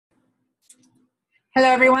Hello,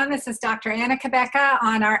 everyone. This is Dr. Anna Cabeca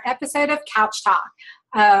on our episode of Couch Talk,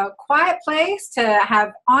 a quiet place to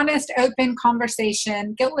have honest, open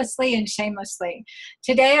conversation, guiltlessly and shamelessly.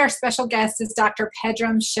 Today, our special guest is Dr.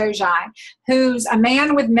 Pedram Shojai, who's a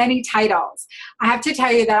man with many titles. I have to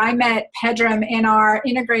tell you that I met Pedram in our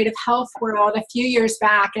integrative health world a few years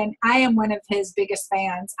back, and I am one of his biggest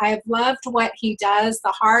fans. I have loved what he does,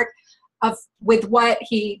 the heart of with what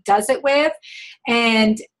he does it with,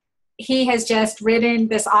 and he has just written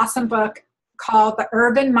this awesome book called The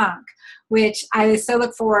Urban Monk, which I so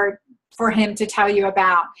look forward for him to tell you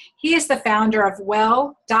about. He is the founder of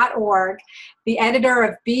well.org, the editor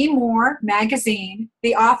of Be More magazine,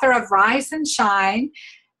 the author of Rise and Shine,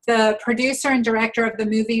 the producer and director of the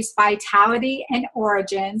movies Vitality and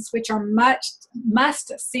Origins, which are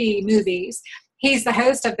must-see movies. He's the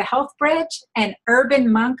host of the Health Bridge and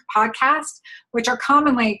Urban Monk podcast, which are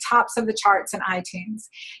commonly tops of the charts in iTunes.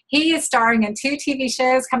 He is starring in 2 TV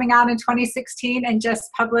shows coming out in 2016 and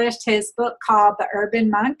just published his book called The Urban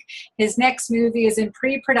Monk. His next movie is in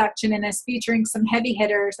pre-production and is featuring some heavy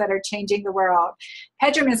hitters that are changing the world.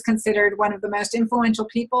 Pedram is considered one of the most influential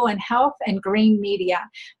people in health and green media.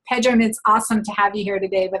 Pedram, it's awesome to have you here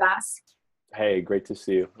today with us. Hey, great to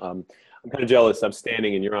see you. I'm kind of jealous. I'm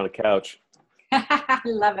standing and you're on a couch. I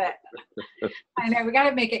love it. I know, we got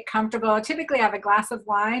to make it comfortable. Typically I have a glass of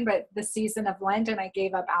wine, but the season of Lent and I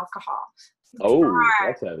gave up alcohol.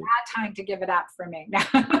 That's heavy. Bad time to give it up for me.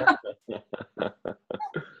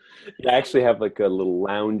 Yeah, I actually have like a little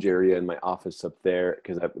lounge area in my office up there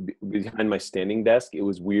because behind my standing desk, it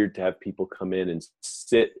was weird to have people come in and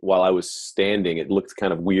sit while I was standing. It looked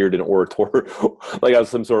kind of weird and orator, like I was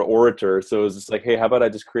some sort of orator. So it was just like, hey, how about I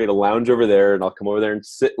just create a lounge over there and I'll come over there and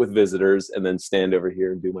sit with visitors and then stand over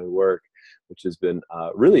here and do my work, which has been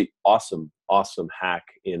really awesome hack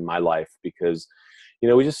in my life because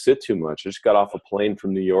we just sit too much. I just got off a plane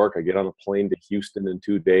from New York. I get on a plane to Houston in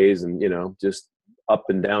 2 days and, just up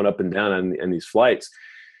and down on these flights.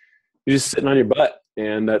 You're just sitting on your butt,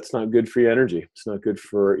 and that's not good for your energy. It's not good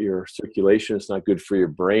for your circulation. It's not good for your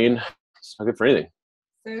brain. It's not good for anything.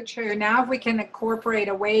 So true. Now if we can incorporate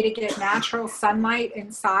a way to get natural sunlight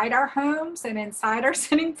inside our homes and inside our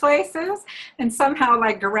sitting places and somehow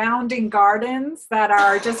like grounding gardens that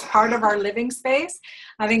are just part of our living space,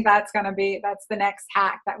 I think that's the next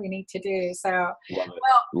hack that we need to do. So,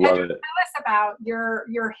 Love it. Tell us about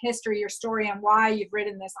your history, your story, and why you've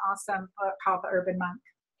written this awesome book called The Urban Monk.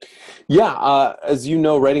 Yeah, as you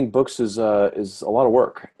know, writing books is a lot of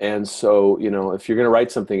work. And so, if you're going to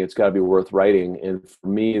write something, it's got to be worth writing. And for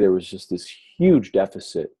me, there was just this huge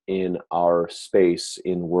deficit in our space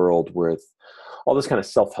in world with all this kind of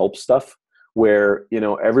self-help stuff where,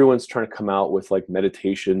 everyone's trying to come out with like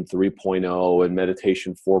meditation 3.0 and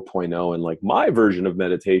meditation 4.0 and like my version of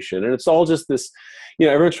meditation. And it's all just this,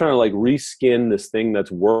 everyone's trying to like reskin this thing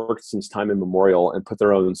that's worked since time immemorial and put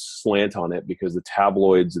their own slant on it because the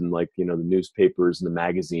tabloids and like, the newspapers and the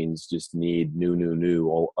magazines just need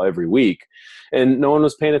new every week. And no one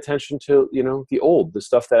was paying attention to, the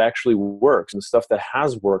stuff that actually works and the stuff that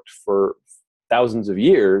has worked for thousands of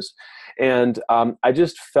years. And I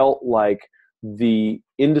just felt like the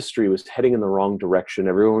industry was heading in the wrong direction.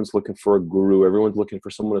 Everyone's looking for a guru. Everyone's looking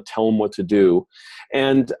for someone to tell them what to do.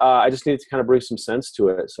 And I just needed to kind of bring some sense to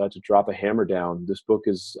it. So I had to drop a hammer down. This book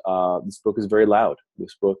is very loud.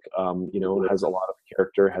 This book, has a lot of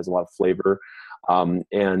character, has a lot of flavor,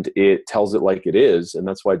 and it tells it like it is. And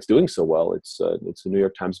that's why it's doing so well. It's a New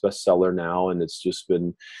York Times bestseller now. And it's just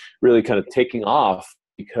been really kind of taking off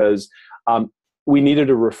because we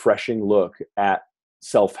needed a refreshing look at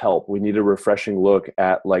self-help. We need a refreshing look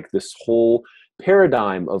at like this whole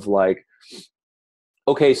paradigm of like,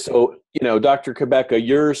 okay, so, Dr. Cabeca,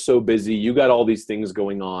 you're so busy. You got all these things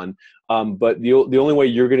going on. But the only way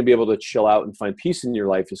you're going to be able to chill out and find peace in your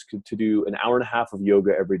life is to do an hour and a half of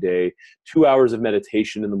yoga every day, 2 hours of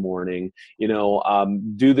meditation in the morning,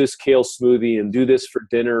 do this kale smoothie and do this for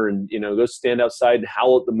dinner and, go stand outside and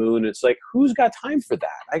howl at the moon. It's like, who's got time for that?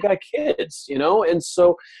 I got kids, And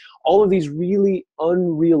so all of these really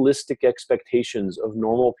unrealistic expectations of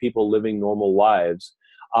normal people living normal lives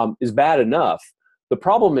is bad enough. The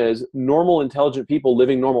problem is normal, intelligent people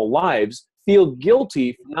living normal lives feel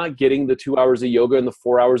guilty for not getting the 2 hours of yoga and the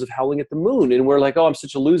 4 hours of howling at the moon. And we're like, oh, I'm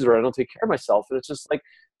such a loser. I don't take care of myself. And it's just like,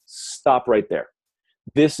 stop right there.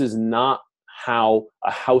 This is not how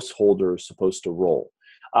a householder is supposed to roll.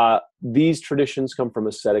 These traditions come from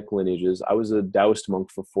ascetic lineages. I was a Taoist monk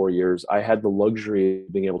for 4 years. I had the luxury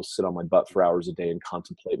of being able to sit on my butt for hours a day and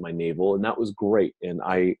contemplate my navel. And that was great. And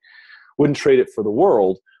I wouldn't trade it for the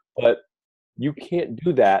world. But You can't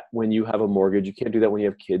do that when you have a mortgage. You can't do that when you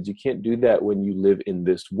have kids. You can't do that when you live in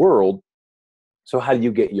this world. So how do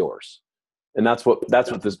you get yours? And that's what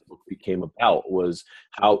this book became about, was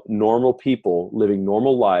how normal people living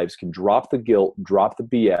normal lives can drop the guilt, drop the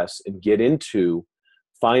BS, and get into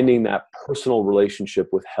finding that personal relationship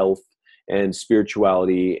with health and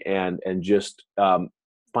spirituality, and just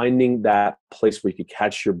finding that place where you can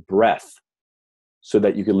catch your breath so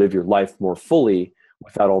that you can live your life more fully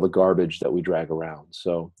without all the garbage that we drag around.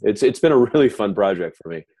 So it's been a really fun project for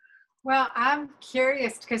me. Well, I'm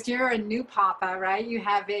curious because you're a new papa, right? You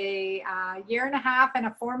have a year and a half and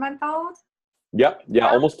a 4-month-old. Yep. Yeah.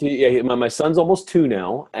 Almost. Yeah. My son's almost 2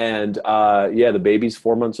 now. And the baby's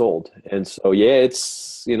 4 months old. And so, yeah,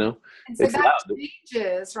 it's, And so it's that loud.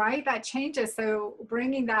 changes, right? That changes. So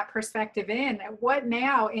bringing that perspective in, what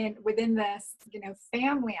now within this,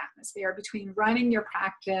 family atmosphere, between running your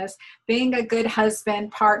practice, being a good husband,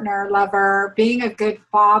 partner, lover, being a good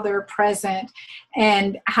father, present,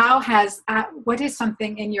 and what is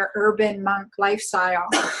something in your urban monk lifestyle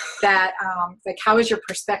that, how has your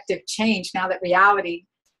perspective changed now that reality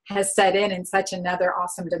has set in such another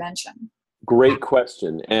awesome dimension? Great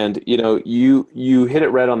question. And, you hit it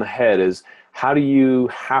right on the head, is how do you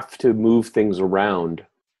have to move things around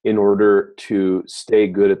in order to stay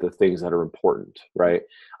good at the things that are important, right?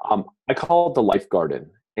 I call it the life garden.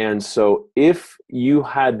 And so if you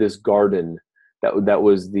had this garden that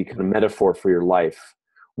was the kind of metaphor for your life,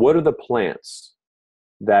 what are the plants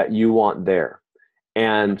that you want there?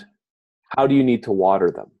 And how do you need to water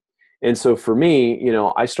them? And so for me,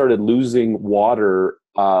 I started losing water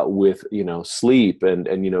with, sleep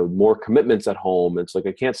and more commitments at home. It's like,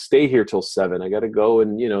 I can't stay here till 7. I got to go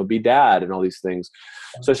and, be dad and all these things.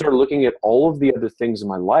 So I started looking at all of the other things in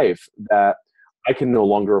my life that I can no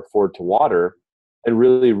longer afford to water, and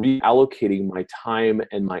really reallocating my time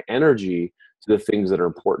and my energy to the things that are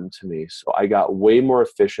important to me. So I got way more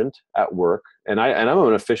efficient at work, and I'm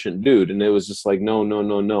an efficient dude. And it was just like,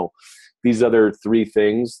 no. These other 3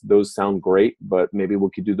 things, those sound great, but maybe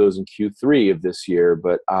we could do those in Q3 of this year.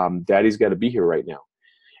 But daddy's got to be here right now.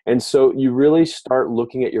 And so you really start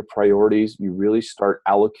looking at your priorities. You really start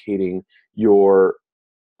allocating your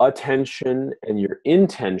attention and your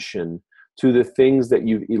intention to the things that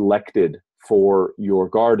you've elected for your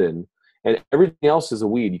garden. And everything else is a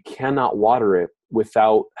weed. You cannot water it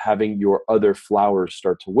without having your other flowers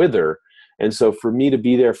start to wither. And so for me to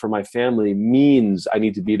be there for my family means I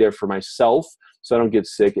need to be there for myself so I don't get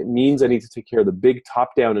sick. It means I need to take care of the big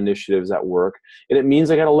top-down initiatives at work. And it means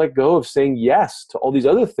I got to let go of saying yes to all these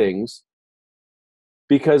other things,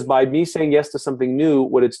 because by me saying yes to something new,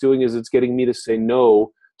 what it's doing is it's getting me to say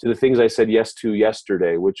no to the things I said yes to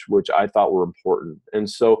yesterday, which I thought were important. And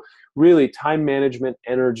so really time management,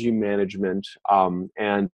 energy management,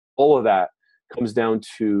 and all of that comes down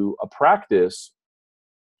to a practice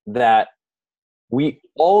that we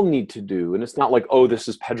all need to do. And it's not like, oh, this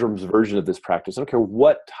is Pedram's version of this practice. I don't care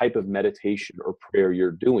what type of meditation or prayer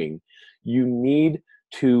you're doing. You need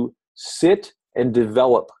to sit and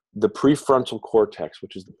develop the prefrontal cortex,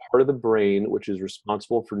 which is the part of the brain which is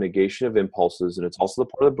responsible for negation of impulses. And it's also the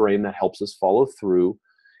part of the brain that helps us follow through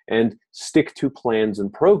and stick to plans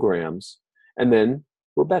and programs. And then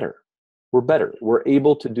we're better. We're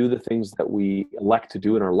able to do the things that we elect to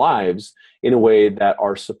do in our lives in a way that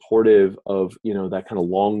are supportive of, that kind of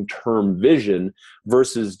long-term vision,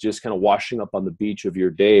 versus just kind of washing up on the beach of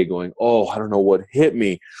your day going, oh, I don't know what hit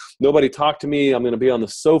me. Nobody talked to me. I'm going to be on the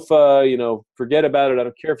sofa, forget about it. I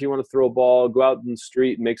don't care if you want to throw a ball, go out in the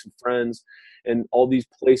street and make some friends. And all these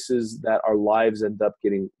places that our lives end up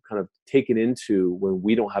getting kind of taken into when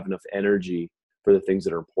we don't have enough energy for the things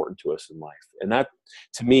that are important to us in life. And that,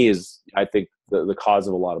 to me, is, I think, the cause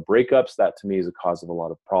of a lot of breakups. That, to me, is a cause of a lot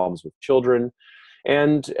of problems with children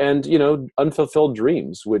and unfulfilled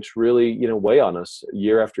dreams, which really, weigh on us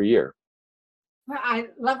year after year. Well, I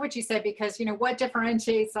love what you said, because, what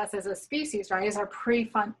differentiates us as a species, right, is our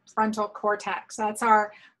prefrontal cortex. That's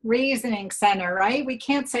our reasoning center, right? We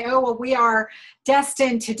can't say, oh, well, we are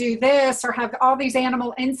destined to do this or have all these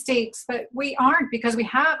animal instincts, but we aren't, because we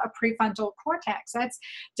have a prefrontal cortex that's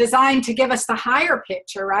designed to give us the higher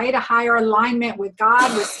picture, right? A higher alignment with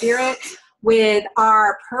God, with spirit, with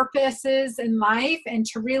our purposes in life, and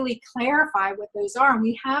to really clarify what those are. And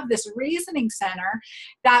we have this reasoning center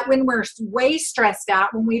that when we're way stressed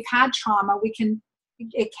out, when we've had trauma,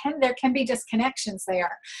 there can be disconnections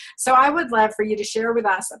there. So I would love for you to share with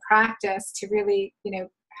us a practice to really,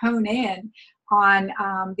 hone in on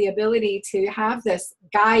the ability to have this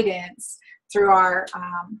guidance through our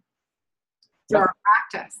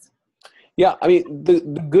practice. Yeah, I mean, the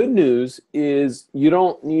good news is you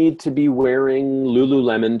don't need to be wearing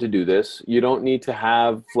Lululemon to do this. You don't need to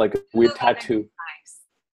have like a weird Lululemon is tattoo.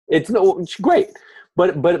 nice. It's great,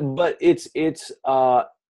 but it's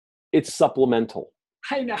supplemental,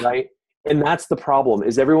 I know. right? And that's the problem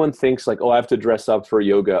is everyone thinks like, oh, I have to dress up for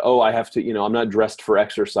yoga. Oh, I have to, I'm not dressed for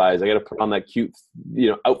exercise. I got to put on that cute,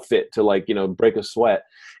 outfit to like, break a sweat.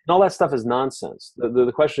 And all that stuff is nonsense.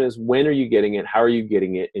 The question is, when are you getting it? How are you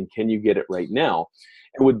getting it? And can you get it right now?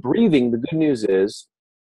 And with breathing, the good news is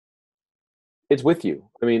it's with you.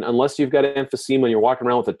 I mean, unless you've got emphysema and you're walking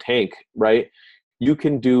around with a tank, right? You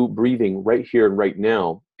can do breathing right here and right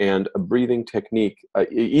now. And a breathing technique,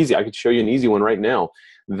 easy. I could show you an easy one right now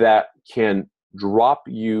that can drop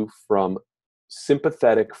you from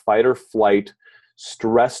sympathetic fight or flight,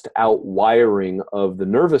 stressed out wiring of the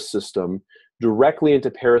nervous system directly into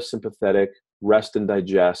parasympathetic, rest and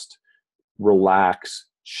digest, relax,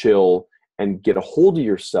 chill, and get a hold of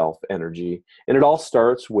yourself energy. And it all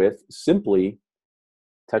starts with simply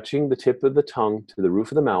touching the tip of the tongue to the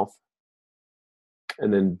roof of the mouth,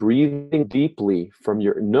 and then breathing deeply from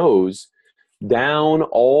your nose down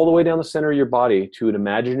all the way down the center of your body to an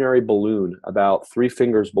imaginary balloon about 3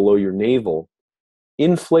 fingers below your navel.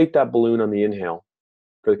 Inflate that balloon on the inhale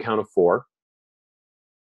for the count of 4.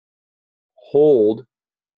 Hold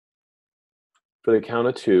for the count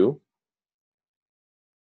of 2.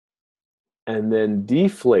 And then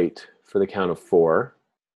deflate for the count of 4.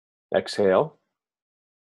 Exhale.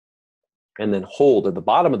 And then hold at the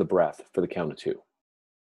bottom of the breath for the count of 2.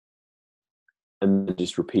 And then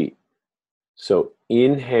just repeat. So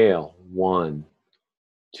inhale, 1,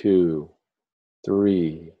 2,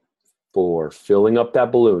 3, 4, filling up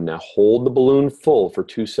that balloon. Now hold the balloon full for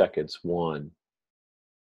 2 seconds. 1,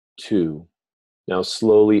 2. Now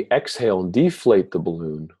slowly exhale and deflate the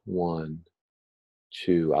balloon. 1,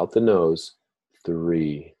 2, out the nose.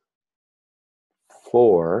 3,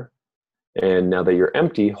 4. And now that you're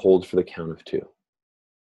empty, hold for the count of 2.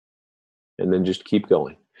 And then just keep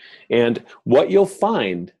going. And what you'll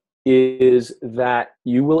find is that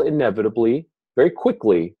you will inevitably, very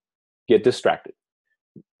quickly, get distracted.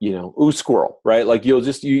 Ooh, squirrel, right? Like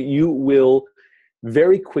you will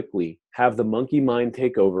very quickly have the monkey mind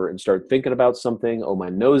take over and start thinking about something. Oh, my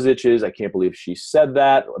nose itches. I can't believe she said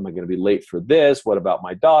that. Am I going to be late for this? What about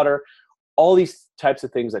my daughter? All these types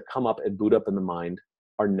of things that come up and boot up in the mind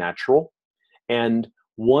are natural. And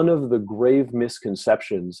one of the grave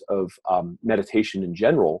misconceptions of meditation in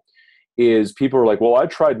general is people are like, well, I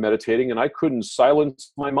tried meditating and I couldn't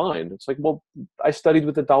silence my mind. It's like, well, I studied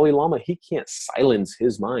with the Dalai Lama. He can't silence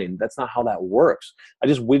his mind. That's not how that works. I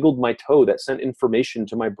just wiggled my toe that sent information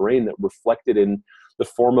to my brain that reflected in the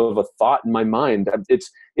form of a thought in my mind.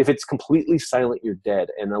 If it's completely silent, you're dead.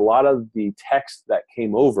 And a lot of the text that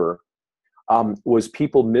came over was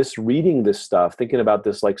people misreading this stuff, thinking about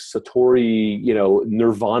this like Satori,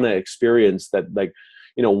 nirvana experience that like,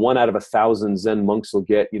 1 out of 1,000 Zen monks will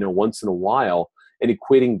get, once in a while, and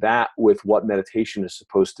equating that with what meditation is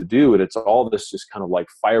supposed to do. And it's all this just kind of like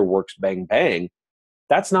fireworks, bang, bang.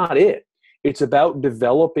 That's not it. It's about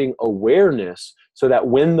developing awareness so that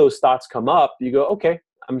when those thoughts come up, you go, okay,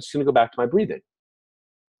 I'm just going to go back to my breathing.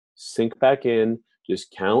 Sink back in,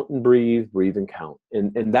 just count and breathe and count.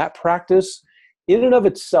 And that practice in and of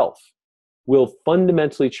itself will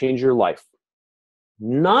fundamentally change your life.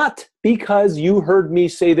 Not because you heard me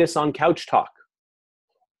say this on Couch Talk.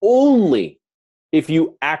 Only if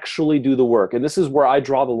you actually do the work. And this is where I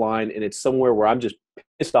draw the line, and it's somewhere where I'm just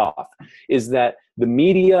pissed off, is that the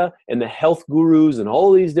media and the health gurus and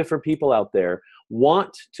all these different people out there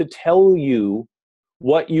want to tell you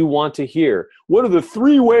what you want to hear. What are the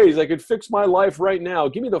 3 ways I could fix my life right now?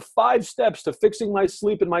 Give me the 5 steps to fixing my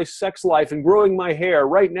sleep and my sex life and growing my hair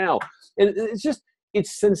right now. And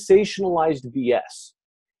it's sensationalized BS.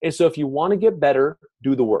 And so if you want to get better,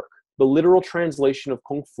 do the work. The literal translation of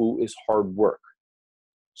Kung Fu is hard work.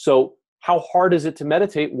 So how hard is it to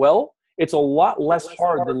meditate? Well, it's a lot less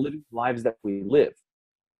hard than living the lives that we live.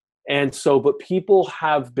 And so, but people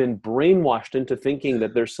have been brainwashed into thinking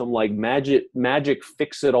that there's some like magic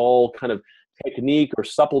fix-it-all kind of technique or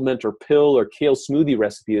supplement or pill or kale smoothie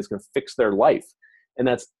recipe that's going to fix their life. And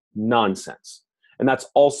that's nonsense. And that's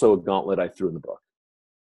also a gauntlet I threw in the book.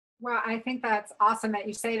 Well, I think that's awesome that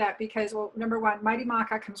you say that because, well, number one, Mighty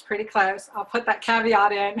Maca comes pretty close. I'll put that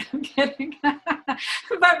caveat in. I'm kidding.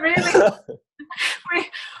 But really,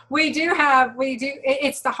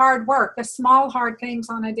 it's the hard work, the small hard things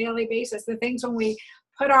on a daily basis, the things when we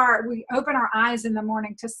open our eyes in the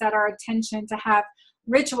morning to set our attention, to have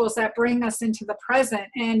rituals that bring us into the present.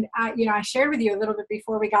 And I shared with you a little bit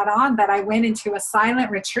before we got on that I went into a silent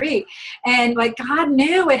retreat, and like God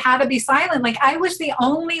knew it had to be silent. Like I was the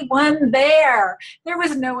only one there. There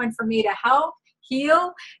was no one for me to help,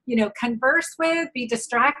 heal, converse with, be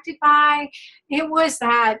distracted by. It was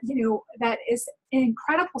that, that is an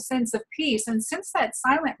incredible sense of peace. And since that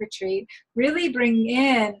silent retreat, really bring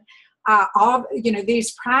in all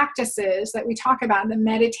these practices that we talk about, the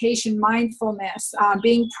meditation, mindfulness,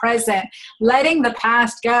 being present, letting the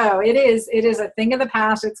past go. It is a thing of the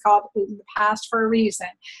past. It's called the past for a reason.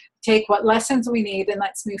 Take what lessons we need and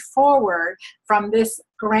let's move forward from this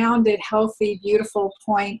grounded, healthy, beautiful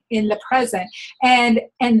point in the present. And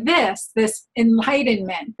this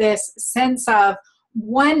enlightenment, this sense of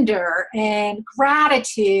wonder and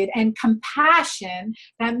gratitude and compassion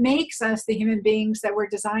that makes us the human beings that we're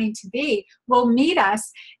designed to be will meet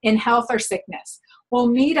us in health or sickness, will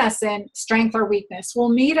meet us in strength or weakness, will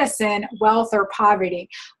meet us in wealth or poverty,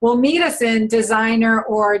 will meet us in designer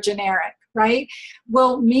or generic, right?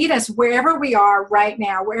 Will meet us wherever we are right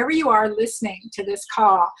now, wherever you are listening to this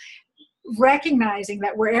call, recognizing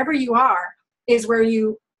that wherever you are is where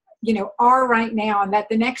you are right now, and that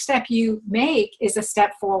the next step you make is a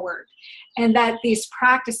step forward, and that these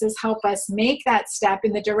practices help us make that step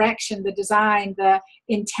in the direction, the design, the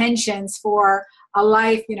intentions for a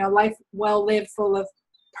life, life well lived, full of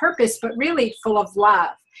purpose, but really full of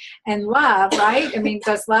love. And love, right? I mean,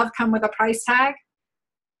 does love come with a price tag?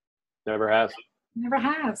 Never has. Never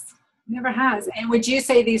has. Never has. And would you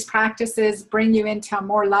say these practices bring you into a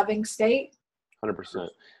more loving state? 100%.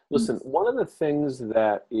 Listen, one of the things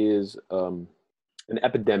that is an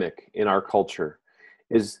epidemic in our culture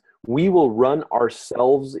is we will run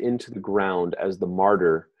ourselves into the ground as the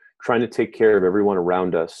martyr, trying to take care of everyone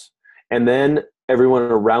around us. And then everyone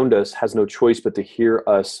around us has no choice but to hear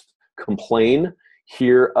us complain,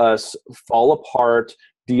 hear us fall apart,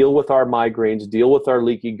 deal with our migraines, deal with our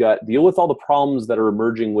leaky gut, deal with all the problems that are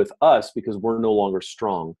emerging with us because we're no longer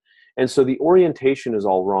strong. And so the orientation is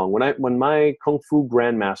all wrong. When my Kung Fu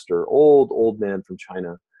grandmaster, old man from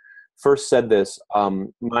China, first said this,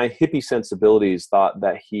 my hippie sensibilities thought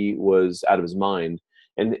that he was out of his mind.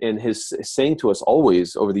 And his saying to us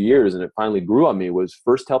always over the years, and it finally grew on me, was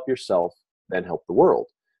first help yourself, then help the world.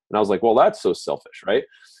 And I was like, well, that's so selfish, right?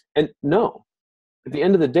 And no, at the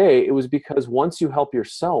end of the day, it was because once you help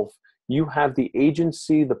yourself, you have the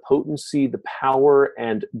agency, the potency, the power,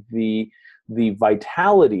 and the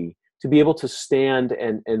vitality to be able to stand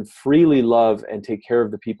and freely love and take care of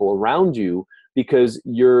the people around you, because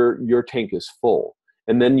your tank is full.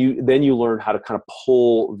 And then you learn how to kind of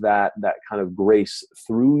pull that kind of grace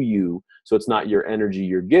through you, so it's not your energy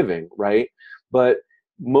you're giving, right? But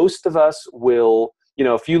most of us will,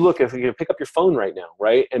 if you pick up your phone right now,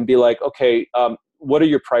 right, and be like, okay, what are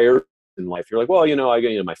your priorities in life? You're like, well, I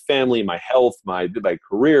got my family, my health, my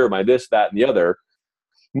career, my this, that, and the other.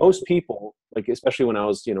 Most people, like especially when I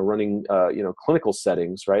was running clinical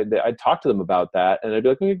settings, right, I'd talk to them about that, and I'd be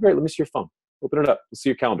like, okay, great, let me see your phone, open it up, let's see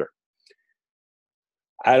your calendar.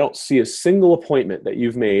 I don't see a single appointment that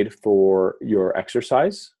you've made for your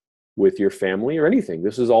exercise with your family or anything.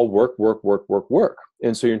 This is all work, work, work, work, work.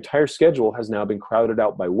 And so your entire schedule has now been crowded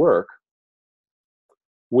out by work.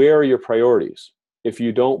 Where are your priorities? If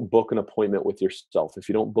you don't book an appointment with yourself, if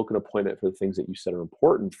you don't book an appointment for the things that you said are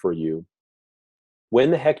important for you,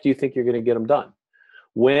 when the heck do you think you're going to get them done?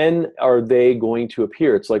 When are they going to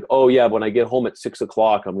appear? It's like, oh yeah, when I get home at 6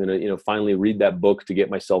 o'clock, I'm going to, finally read that book to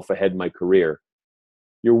get myself ahead in my career.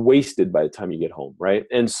 You're wasted by the time you get home, right?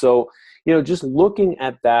 And so, just looking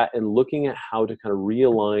at that and looking at how to kind of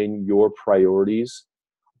realign your priorities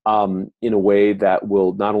in a way that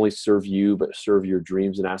will not only serve you, but serve your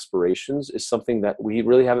dreams and aspirations is something that we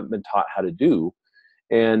really haven't been taught how to do.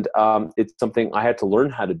 And it's something I had to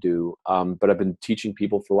learn how to do, but I've been teaching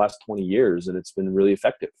people for the last 20 years, and it's been really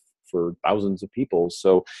effective for thousands of people.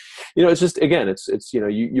 So, it's just, again, it's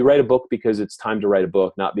you write a book because it's time to write a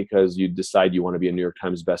book, not because you decide you want to be a New York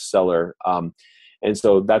Times bestseller. And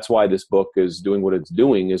so that's why this book is doing what it's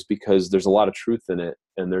doing, is because there's a lot of truth in it.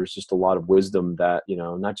 And there's just a lot of wisdom that,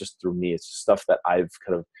 not just through me, it's stuff that I've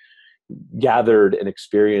kind of gathered and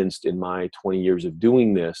experienced in my 20 years of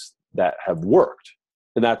doing this that have worked.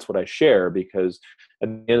 And that's what I share, because at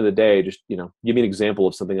the end of the day, just, give me an example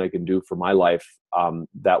of something I can do for my life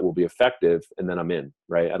that will be effective. And then I'm in,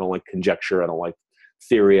 right? I don't like conjecture. I don't like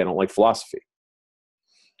theory. I don't like philosophy.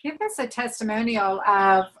 Give us a testimonial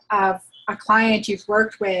of a client you've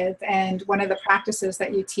worked with and one of the practices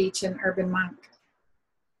that you teach in Urban Monk.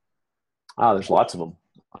 There's lots of them.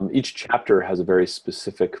 Each chapter has a very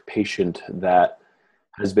specific patient that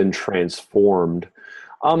has been transformed.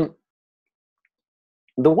 Um,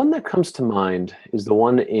 the one that comes to mind is the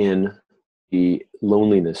one in the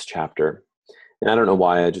loneliness chapter. And I don't know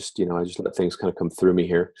why, I just let things kind of come through me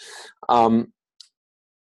here. Um,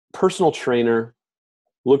 Personal trainer,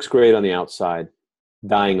 looks great on the outside,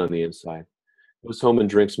 dying on the inside. Goes home and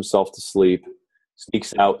drinks himself to sleep,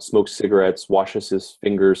 sneaks out, smokes cigarettes, washes his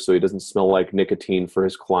fingers so he doesn't smell like nicotine for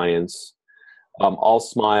his clients. All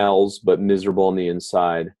smiles, but miserable on the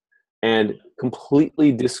inside, and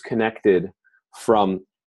completely disconnected from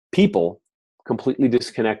people, completely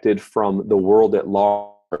disconnected from the world at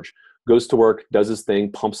large. Goes to work, does his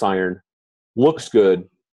thing, pumps iron, looks good,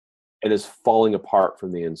 and is falling apart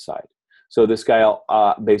from the inside. So this guy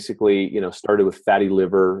basically, started with fatty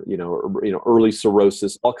liver, early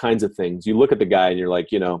cirrhosis, all kinds of things. You look at the guy and you're like,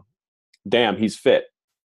 damn, he's fit,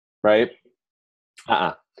 right?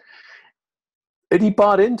 And he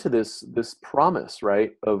bought into this promise,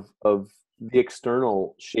 right, of the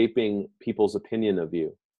external shaping people's opinion of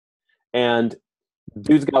you. And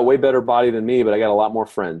dude's got way better body than me, but I got a lot more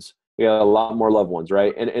friends. We got a lot more loved ones,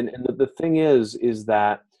 right? And the thing is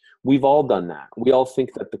that we've all done that. We all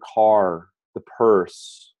think that the car, the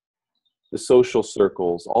purse, the social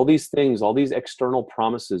circles, all these things, all these external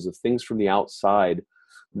promises of things from the outside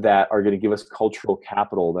that are going to give us cultural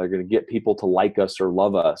capital, that are going to get people to like us or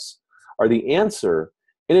love us, are the answer.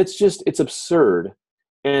 And it's absurd.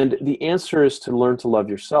 And the answer is to learn to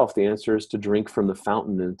love yourself. The answer is to drink from the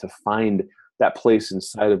fountain and to find that place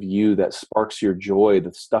inside of you that sparks your joy,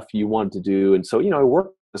 the stuff you want to do. And so, I work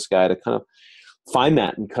with this guy to kind of find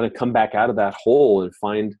that and kind of come back out of that hole and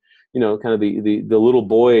find, kind of the little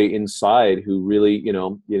boy inside who really,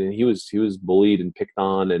 he was bullied and picked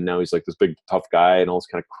on, and now he's like this big tough guy and all this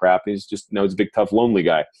kind of crap. He's a big tough lonely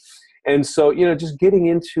guy. And so, just getting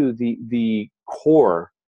into the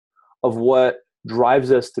core of what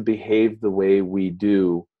drives us to behave the way we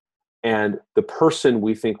do and the person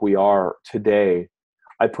we think we are today,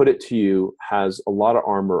 I put it to you, has a lot of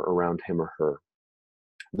armor around him or her.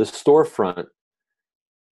 The storefront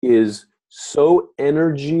is so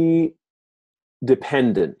energy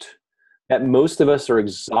dependent that most of us are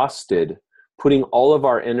exhausted putting all of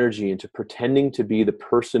our energy into pretending to be the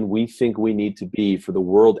person we think we need to be for the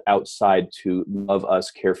world outside to love us,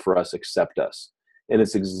 care for us, accept us. And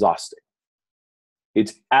it's exhausting.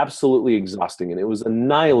 It's absolutely exhausting. And it was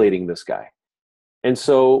annihilating this guy. And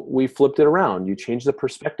so we flipped it around. You change the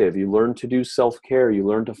perspective. You learn to do self-care. You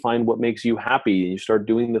learn to find what makes you happy. And you start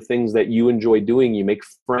doing the things that you enjoy doing. You make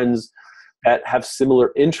friends that have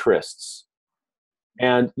similar interests.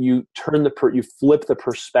 And you you flip the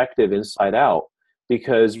perspective inside out,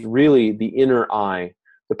 because really the inner eye,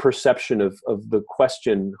 the perception of the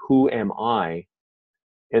question, who am I?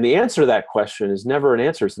 And the answer to that question is never an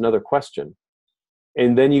answer. It's another question.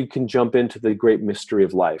 And then you can jump into the great mystery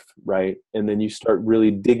of life, right? And then you start really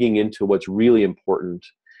digging into what's really important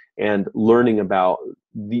and learning about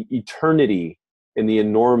the eternity and the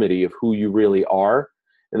enormity of who you really are.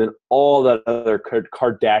 And then all that other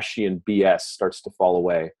Kardashian BS starts to fall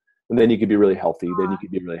away. And then you could be really healthy. Then you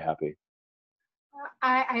could be really happy.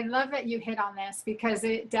 I love that you hit on this, because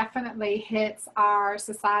it definitely hits our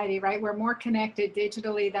society, right? We're more connected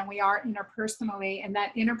digitally than we are interpersonally, and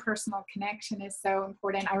that interpersonal connection is so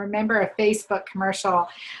important. I remember a Facebook commercial,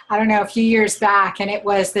 I don't know, a few years back, and it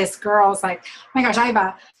was this girl's like, oh my gosh, I have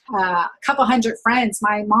a couple hundred friends.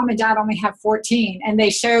 My mom and dad only have 14. And they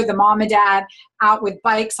show the mom and dad out with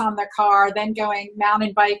bikes on their car, then going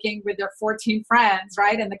mountain biking with their 14 friends,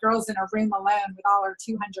 right? And the girl's in a room alone with all her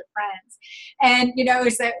 200 friends. And,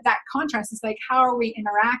 it's that contrast is like, how are we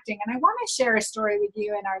interacting? And I want to share a story with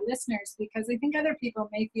you and our listeners, because I think other people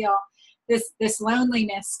may feel this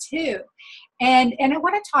loneliness too. And I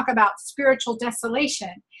want to talk about spiritual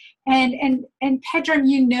desolation. And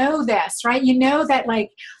Pedram, this, right? That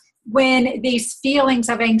like, when these feelings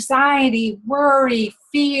of anxiety, worry,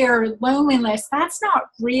 fear, loneliness, that's not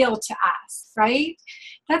real to us, right?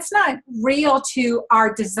 That's not real to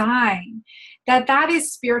our design. That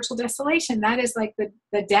is spiritual desolation. That is like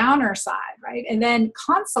the downer side, right? And then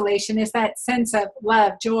consolation is that sense of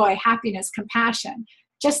love, joy, happiness, compassion,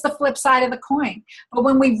 just the flip side of the coin. But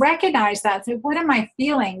when we recognize that, say, what am I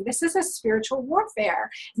feeling? This is a spiritual warfare.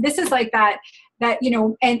 This is like that,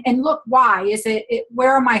 and look, why is it,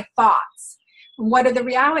 where are my thoughts? What are the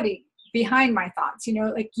reality behind my thoughts?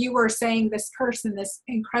 Like you were saying, this person, this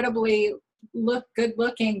incredibly good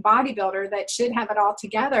looking bodybuilder that should have it all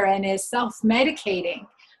together and is self-medicating,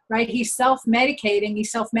 right? He's self-medicating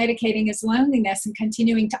his loneliness and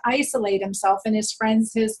continuing to isolate himself, and his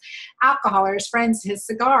friends, his alcohol, or his friends, his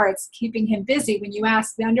cigar. It's keeping him busy. When you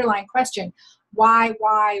ask the underlying question, why,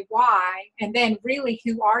 and then really,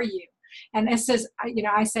 who are you? And this is,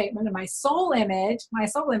 I say, my soul image, no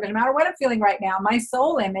matter what I'm feeling right now, my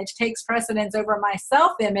soul image takes precedence over my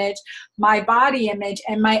self image, my body image,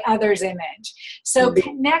 and my other's image. So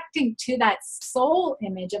connecting to that soul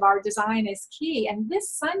image of our design is key. And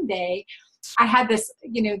this Sunday, I had this,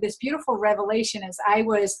 this beautiful revelation as I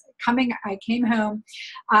came home,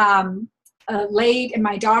 late, and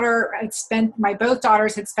my both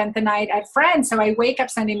daughters had spent the night at friends. So I wake up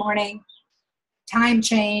Sunday morning, time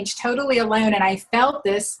change, totally alone. And I felt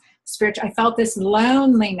this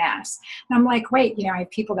loneliness. And I'm like, wait, I have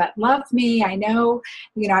people that love me. I know,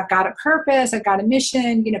 I've got a purpose, I've got a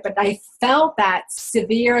mission, but I felt that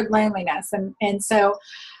severe loneliness. And so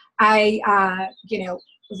I,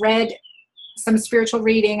 read some spiritual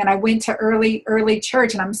reading, and I went to early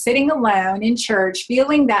church, and I'm sitting alone in church,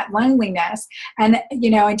 feeling that loneliness, and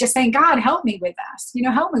and just saying, God, help me with this.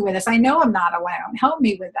 Help me with this. I know I'm not alone. Help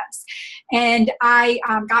me with this. And I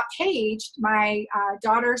got paged. My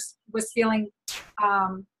daughter was feeling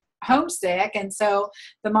homesick, and so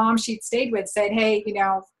the mom she'd stayed with said, hey,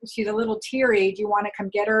 she's a little teary. Do you want to come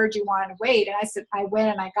get her? Do you want to wait? And I said, I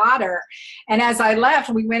went and I got her. And as I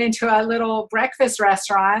left, we went into a little breakfast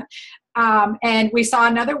restaurant. And we saw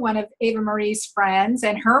another one of Ava Marie's friends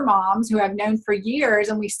and her moms who I've known for years,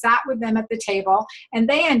 and we sat with them at the table, and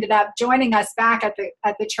they ended up joining us back at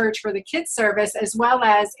the church for the kids service, as well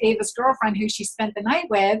as Ava's girlfriend who she spent the night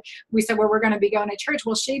with. We said, well, we're going to be going to church.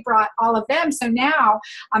 Well, she brought all of them. So now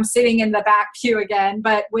I'm sitting in the back pew again,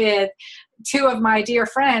 but with two of my dear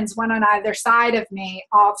friends, one on either side of me,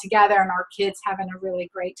 all together, and our kids having a really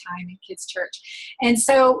great time in kids church. And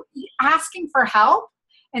so asking for help,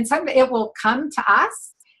 and it will come to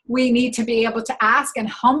us. We need to be able to ask and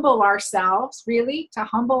humble ourselves, really, to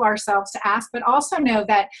humble ourselves to ask, but also know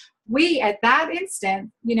that we, at that instant,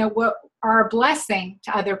 are a blessing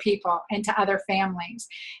to other people and to other families.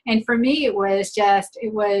 And for me, it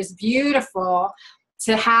was beautiful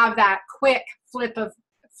to have that quick flip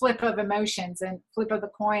of emotions and flip of the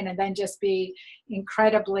coin, and then just be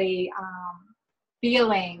incredibly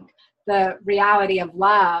feeling the reality of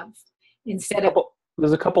love instead of...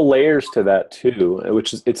 There's a couple layers to that too,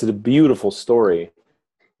 which is, it's a beautiful story,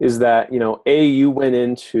 is that, you went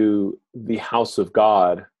into the house of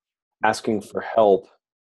God asking for help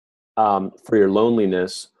for your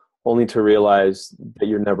loneliness, only to realize that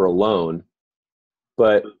you're never alone.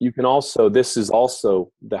 But you can also, this is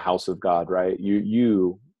also the house of God, right?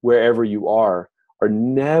 You wherever you are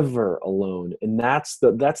never alone. And that's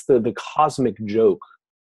the cosmic joke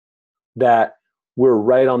that we're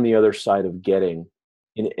right on the other side of getting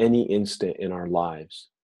in any instant in our lives,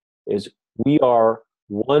 is we are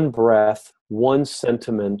one breath, one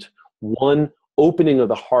sentiment, one opening of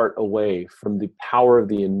the heart away from the power of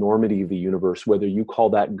the enormity of the universe, whether you call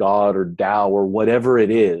that God or Tao or whatever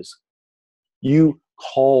it is. You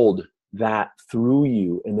called that through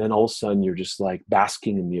you, and then all of a sudden you're just like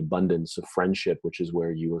basking in the abundance of friendship, which is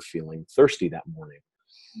where you were feeling thirsty that morning.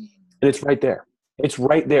 And it's right there. It's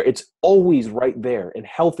right there. It's always right there. And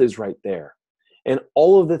health is right there. And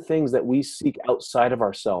all of the things that we seek outside of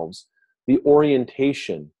ourselves, the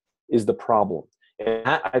orientation is the problem. And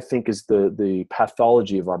that, I think, is the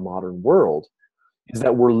pathology of our modern world, is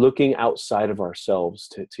that we're looking outside of ourselves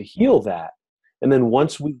to heal that. And then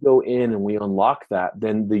once we go in and we unlock that,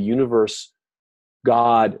 then the universe,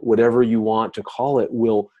 God, whatever you want to call it,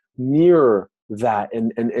 will mirror that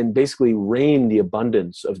and basically rain the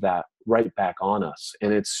abundance of that right back on us.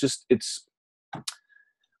 And it's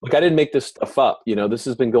like, I didn't make this stuff up. This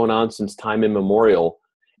has been going on since time immemorial.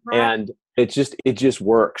 Right. And it just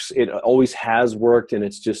works. It always has worked. And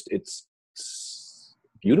it's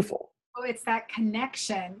beautiful. Oh, it's that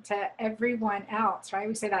connection to everyone else, right?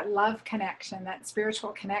 We say that love connection, that spiritual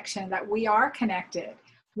connection, that we are connected.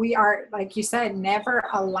 We are, like you said, never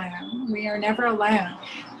alone. We are never alone.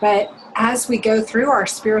 But as we go through our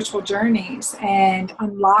spiritual journeys and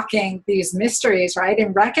unlocking these mysteries, right,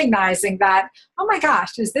 and recognizing that, oh my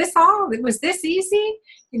gosh, is this all? Was this easy?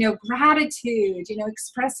 Gratitude,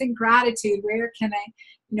 expressing gratitude. Where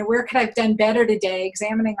could I have done better today?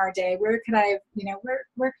 Examining our day. Where could I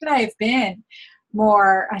have been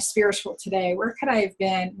more spiritual today? Where could I have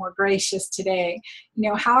been more gracious today?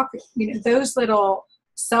 Those little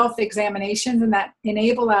self-examinations, and that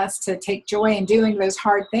enable us to take joy in doing those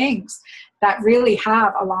hard things that really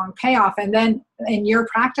have a long payoff. And then in your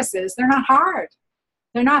practices, they're not hard.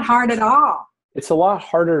 They're not hard at all. It's a lot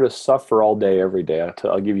harder to suffer all day, every day.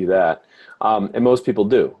 I'll give you that. And most people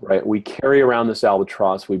do, right? We carry around this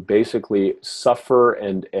albatross. We basically suffer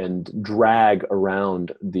and drag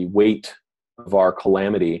around the weight of our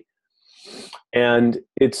calamity And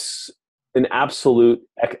it's an absolute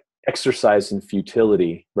exercise in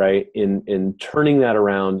futility, right? In turning that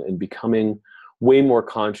around and becoming way more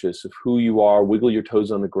conscious of who you are, wiggle your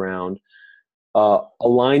toes on the ground,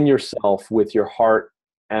 align yourself with your heart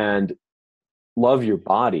and love your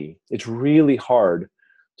body. It's really hard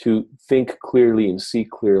to think clearly and see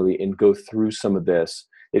clearly and go through some of this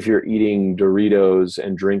if you're eating Doritos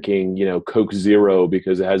and drinking, Coke Zero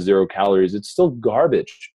because it has 0 calories. It's still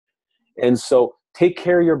garbage. And so take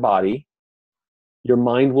care of your body. Your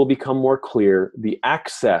mind will become more clear. The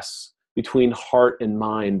access between heart and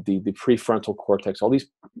mind, the prefrontal cortex, all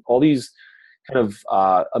these kind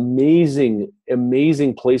of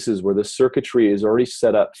amazing places where the circuitry is already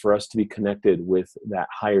set up for us to be connected with that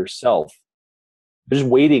higher self. They're just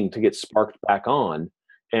waiting to get sparked back on.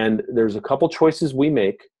 And there's a couple choices we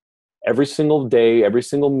make every single day, every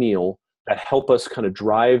single meal that help us kind of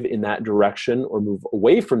drive in that direction or move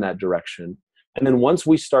away from that direction. And then once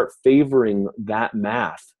we start favoring that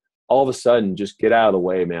math, all of a sudden just get out of the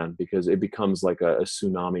way, man, because it becomes like a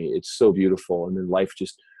tsunami. It's so beautiful. And then life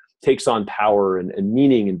just takes on power and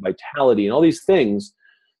meaning and vitality and all these things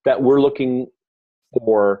that we're looking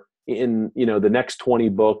for in, the next 20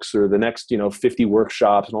 books or the next, 50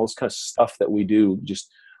 workshops and all this kind of stuff that we do, just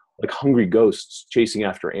like hungry ghosts chasing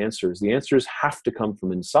after answers. The answers have to come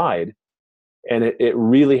from inside. And it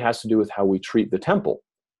really has to do with how we treat the temple.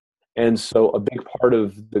 And so a big part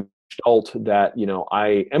of the gestalt that,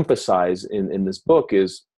 I emphasize in this book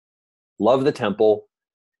is love the temple,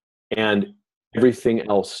 and everything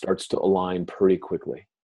else starts to align pretty quickly.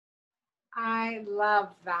 I love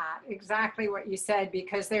that. Exactly what you said,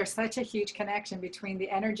 because there's such a huge connection between the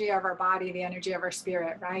energy of our body, the energy of our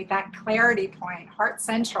spirit, right? That clarity point, heart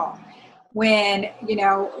central. When, we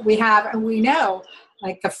know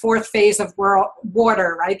like the 4th phase of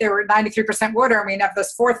water, right? There were 93% water, and we have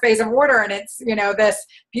this 4th phase of water, and it's, this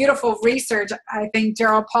beautiful research. I think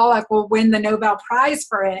Gerald Pollack will win the Nobel Prize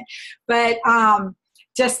for it. But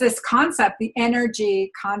just this concept, the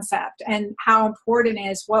energy concept, and how important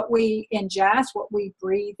is what we ingest, what we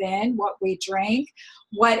breathe in, what we drink,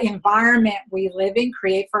 what environment we live in,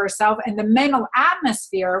 create for ourselves, and the mental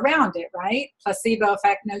atmosphere around it, right? Placebo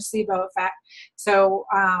effect, nocebo effect. So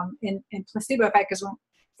in placebo effect is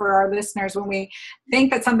for our listeners, when we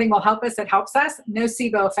think that something will help us, it helps us.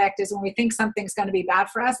 Nocebo effect is when we think something's going to be bad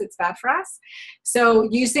for us, it's bad for us. So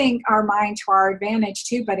using our mind to our advantage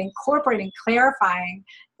too, but incorporating, clarifying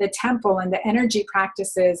the temple and the energy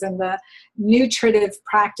practices and the nutritive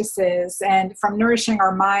practices, and from nourishing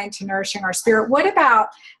our mind to nourishing our spirit. What about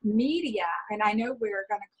media? And I know we're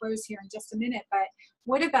going to close here in just a minute, but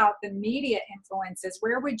what about the media influences?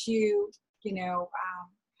 Where would you,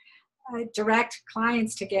 direct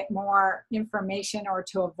clients to get more information or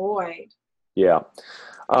to avoid? Yeah.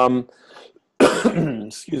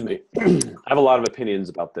 Excuse me. I have a lot of opinions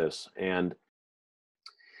about this. And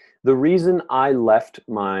the reason I left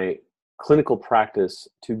my clinical practice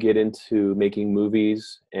to get into making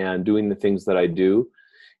movies and doing the things that I do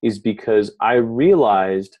is because I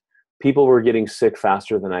realized people were getting sick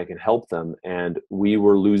faster than I could help them, and we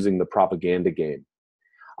were losing the propaganda game.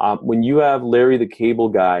 When you have Larry the Cable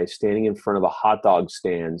Guy standing in front of a hot dog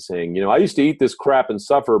stand saying, I used to eat this crap and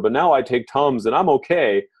suffer, but now I take Tums and I'm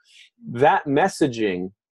okay, that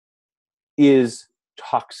messaging is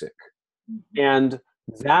toxic. And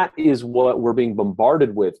that is what we're being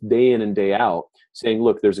bombarded with day in and day out, saying,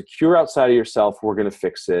 look, there's a cure outside of yourself. We're going to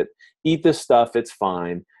fix it. Eat this stuff. It's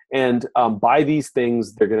fine. And buy these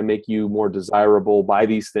things. They're going to make you more desirable. Buy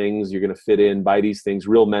these things. You're going to fit in. Buy these things.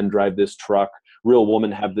 Real men drive this truck. Real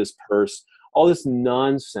women have this purse. All this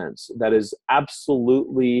nonsense that is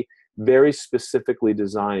absolutely very specifically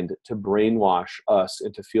designed to brainwash us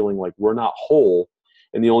into feeling like we're not whole.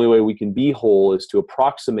 And the only way we can be whole is to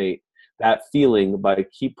approximate that feeling by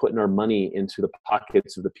keep putting our money into the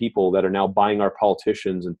pockets of the people that are now buying our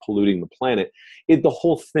politicians and polluting the planet. The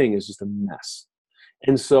whole thing is just a mess.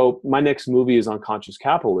 And so my next movie is on conscious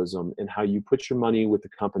capitalism and how you put your money with the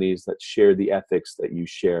companies that share the ethics that you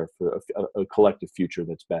share for a collective future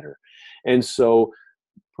that's better. And so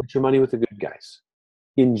put your money with the good guys.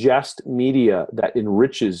 Ingest media that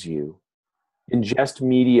enriches you. Ingest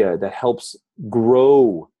media that helps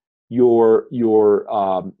grow your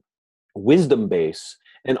wisdom base,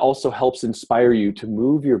 and also helps inspire you to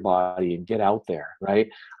move your body and get out there, right?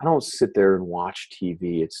 I don't sit there and watch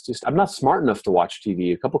TV. It's just, I'm not smart enough to watch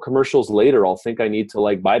TV. A couple commercials later, I'll think I need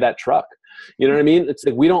to buy that truck. You know what I mean? It's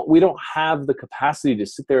like, we don't have the capacity to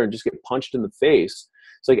sit there and just get punched in the face.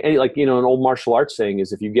 It's like, an old martial arts saying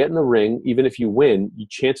is, if you get in the ring, even if you win,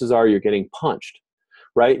 chances are you're getting punched,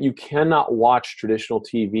 right? You cannot watch traditional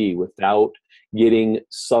TV without getting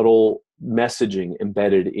subtle messaging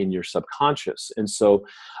embedded in your subconscious. And so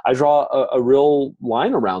I draw a real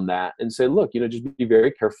line around that and say, look, just be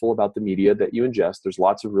very careful about the media that you ingest. There's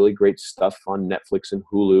lots of really great stuff on Netflix and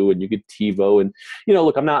Hulu, and you get TiVo, and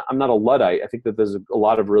look, I'm not a Luddite. I think that there's a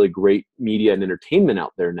lot of really great media and entertainment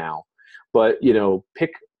out there now, but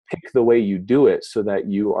pick the way you do it so that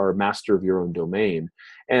you are a master of your own domain.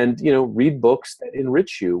 And read books that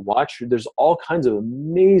enrich you. There's all kinds of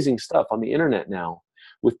amazing stuff on the internet now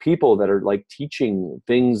with people that are like teaching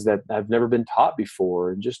things that have never been taught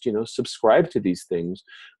before, and just subscribe to these things.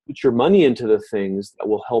 Put your money into the things that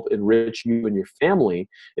will help enrich you and your family,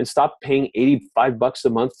 and stop paying $85 a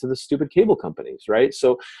month to the stupid cable companies, right?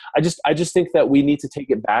 So I just think that we need to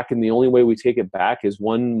take it back, and the only way we take it back is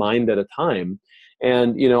one mind at a time.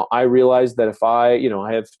 And, I realized that if I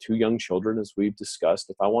have 2 young children, as we've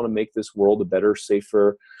discussed, if I want to make this world a better,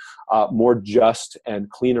 safer, more just and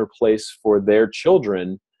cleaner place for their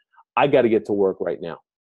children, I got to get to work right now.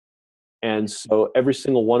 And so every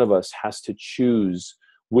single one of us has to choose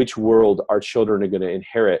which world our children are going to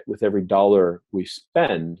inherit with every dollar we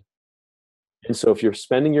spend. And so if you're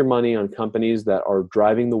spending your money on companies that are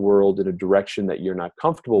driving the world in a direction that you're not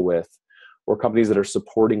comfortable with, or companies that are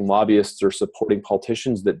supporting lobbyists or supporting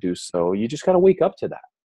politicians that do so, you just got to wake up to that.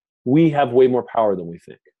 We have way more power than we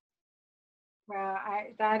think. Well,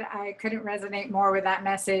 I couldn't resonate more with that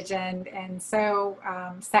message, and so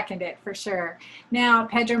second it for sure. Now,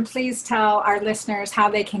 Pedram, please tell our listeners how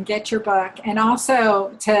they can get your book, and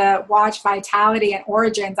also to watch Vitality and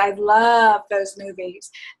Origins. I love those movies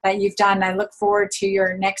that you've done. I look forward to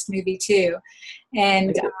your next movie too.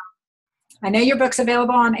 And I know your book's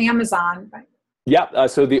available on Amazon. Yeah,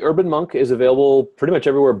 so The Urban Monk is available pretty much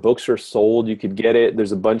everywhere books are sold. You could get it.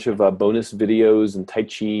 There's a bunch of bonus videos and Tai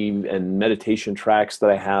Chi and meditation tracks that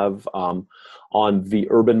I have on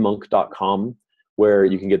theurbanmonk.com, where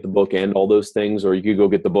you can get the book and all those things, or you could go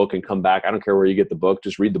get the book and come back. I don't care where you get the book,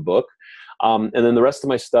 just read the book. And then the rest of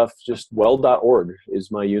my stuff, just well.org is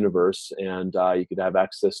my universe, and you could have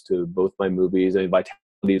access to both my movies. I mean, Vitality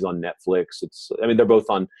is on Netflix. They're both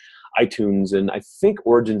on iTunes, and I think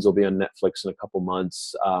Origins will be on Netflix in a couple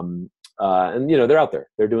months. And they're out there.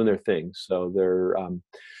 They're doing their thing. So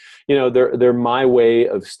they're my way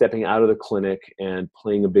of stepping out of the clinic and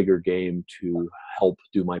playing a bigger game to help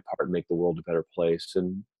do my part and make the world a better place.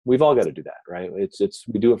 And we've all got to do that, right? We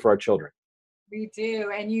do it for our children. We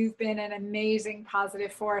do, and you've been an amazing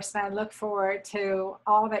positive force, and I look forward to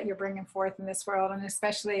all that you're bringing forth in this world, and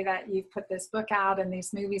especially that you've put this book out and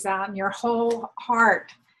these movies out, and your whole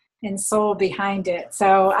heart and soul behind it.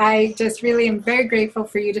 So I just really am very grateful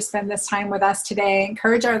for you to spend this time with us today.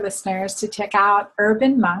 Encourage our listeners to check out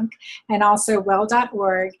Urban Monk and also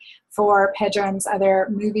well.org for Pedram's other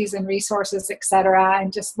movies and resources, etc.,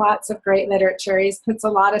 and just lots of great literature. He puts a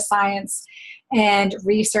lot of science and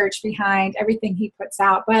research behind everything he puts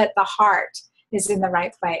out, but the heart is in the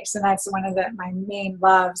right place. And that's one of my main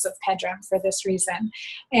loves of Pedram for this reason.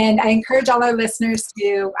 And I encourage all our listeners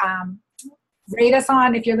to rate us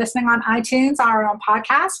if you're listening on iTunes or on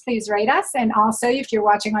podcast, please rate us. And also, if you're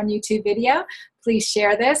watching on YouTube video, please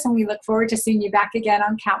share this. And we look forward to seeing you back again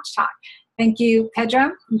on Couch Talk. Thank you,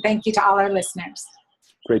 Pedram, and thank you to all our listeners.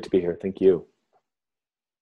 Great to be here. Thank you.